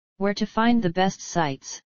Where to find the best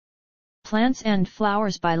sites. Plants and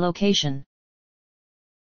flowers by location.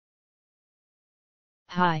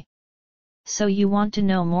 Hi. So you want to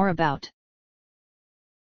know more about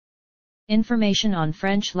information on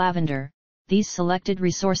French lavender? These selected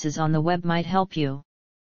resources on the web might help you.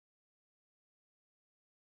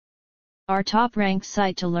 Our top-ranked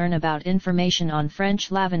site to learn about information on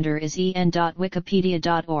French lavender is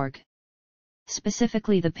en.wikipedia.org.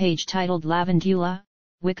 Specifically the page titled Lavandula,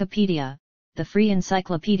 Wikipedia, the free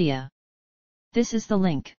encyclopedia. This is the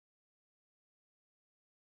link.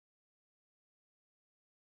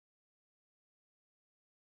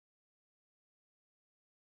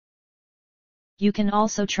 You can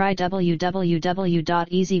also try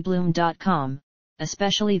www.easybloom.com,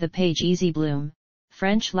 especially the page Easy Bloom,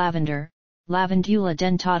 French lavender, Lavandula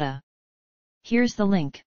dentata. Here's the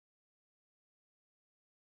link.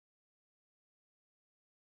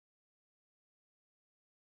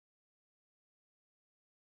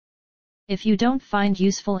 If you don't find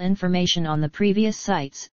useful information on the previous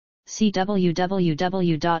sites, see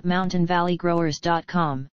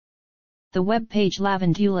www.mountainvalleygrowers.com. The web page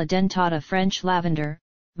Lavandula dentata French lavender,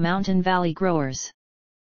 Mountain Valley Growers.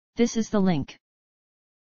 This is the link.